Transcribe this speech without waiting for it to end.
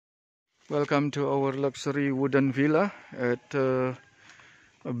Welcome to our luxury wooden villa at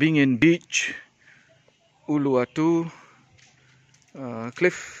Bingin Beach, Uluwatu,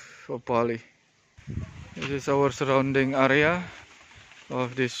 Cliff of Bali. This is our surrounding area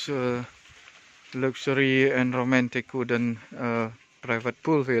of this luxury and romantic wooden private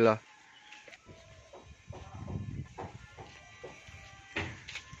pool villa.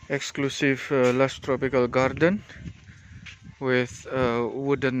 Exclusive lush tropical garden with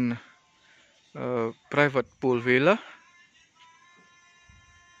wooden private pool villa.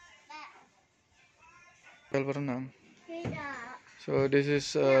 So this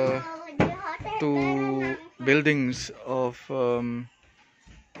is two buildings of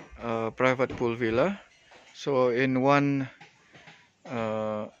private pool villa. So in one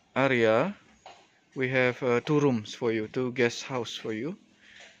area we have two rooms for you, two guest house for you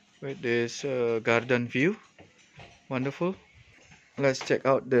with this garden view. Wonderful. Let's check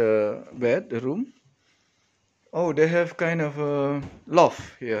out the bed, the room. Oh, they have kind of a loft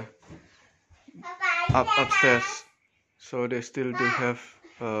here upstairs, so they still do have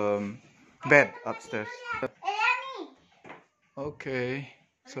bed upstairs. Okay,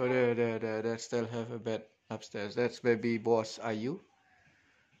 so they still have a bed upstairs. That's baby boss Ayu.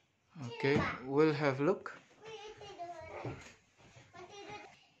 Okay, we'll have a look.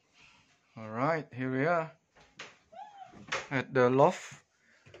 All right, here we are at the loft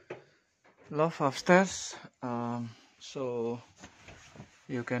upstairs. So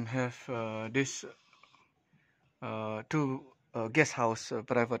you can have this two guest house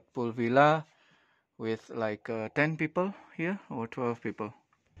private pool villa with like 10 people here or 12 people.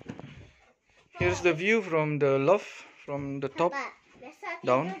 Here's the view from the loft, from the top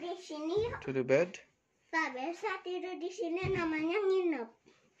down to the bed.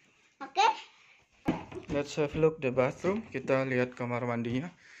 Let's have a look the bathroom. Kita lihat kamar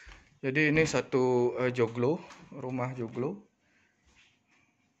mandinya. Jadi ini satu joglo, rumah joglo,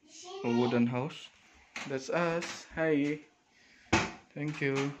 a wooden house. That's us. Hi. Thank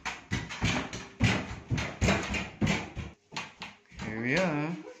you. Here we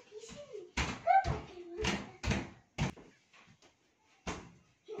are.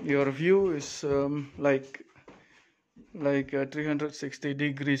 Your view is like 360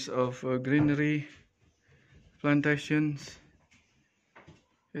 degrees of greenery, plantations.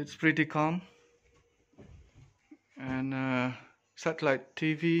 It's pretty calm, and satellite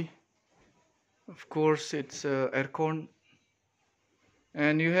TV. Of course, it's aircon,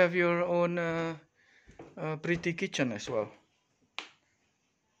 and you have your own pretty kitchen as well.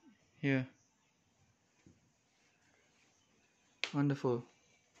 Here, wonderful.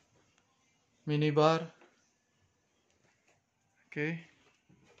 Mini bar. Okay,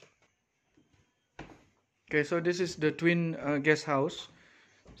 so this is the twin guest house.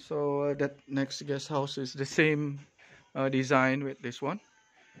 So that next guest house is the same design with this one.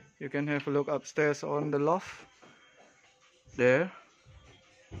 You can have a look upstairs on the loft. There.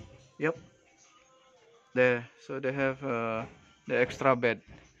 Yep. There. So they have the extra bed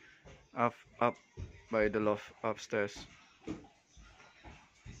up by the loft upstairs.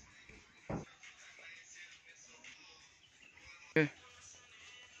 Okay.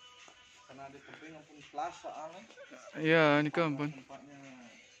 Ya, ini kan.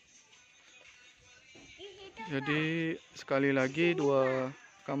 Jadi sekali lagi dua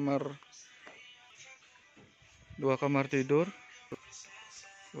kamar tidur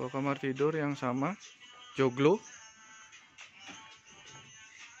yang sama, joglo.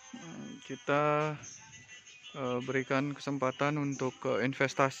 Kita berikan kesempatan untuk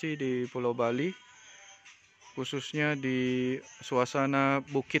investasi di Pulau Bali, khususnya di suasana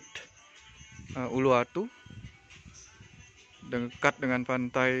bukit Uluwatu, dekat dengan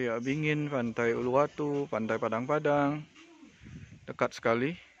pantai Bingin, pantai Uluwatu, pantai Padang-padang, dekat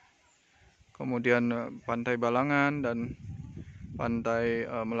sekali. Kemudian pantai Balangan dan pantai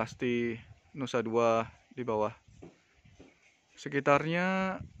Melasti Nusa Dua di bawah.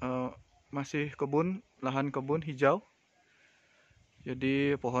 Sekitarnya masih lahan kebun hijau.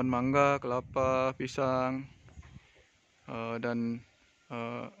 Jadi pohon mangga, kelapa, pisang, dan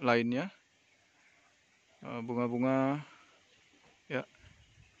lainnya. Bunga-bunga, ya.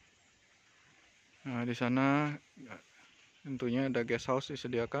 Nah, di sana tentunya ada guest house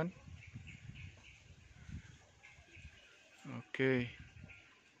disediakan. Okay.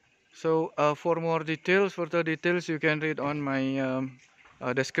 So for further details, you can read on my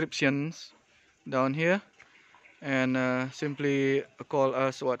descriptions down here, and simply call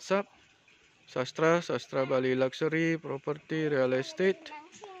us WhatsApp. Sastra Bali Luxury Property Real Estate.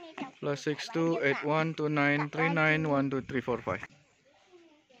 +628129391235.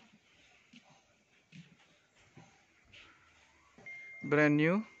 brand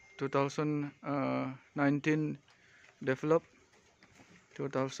new, 2019 develop,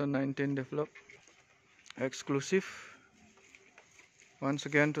 exclusive. Once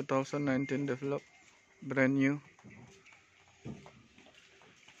again 2019 develop, brand new.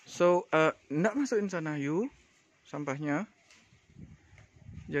 So nggak masukin sana sampahnya.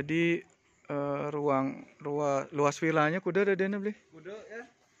 Jadi luas vilanya kuda ada dana beli. Kuda ya.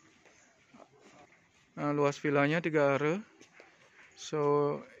 Luas vilanya 3 are.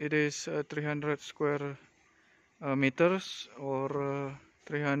 So it is 300 square meters or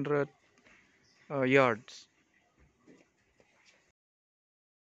 300 yards.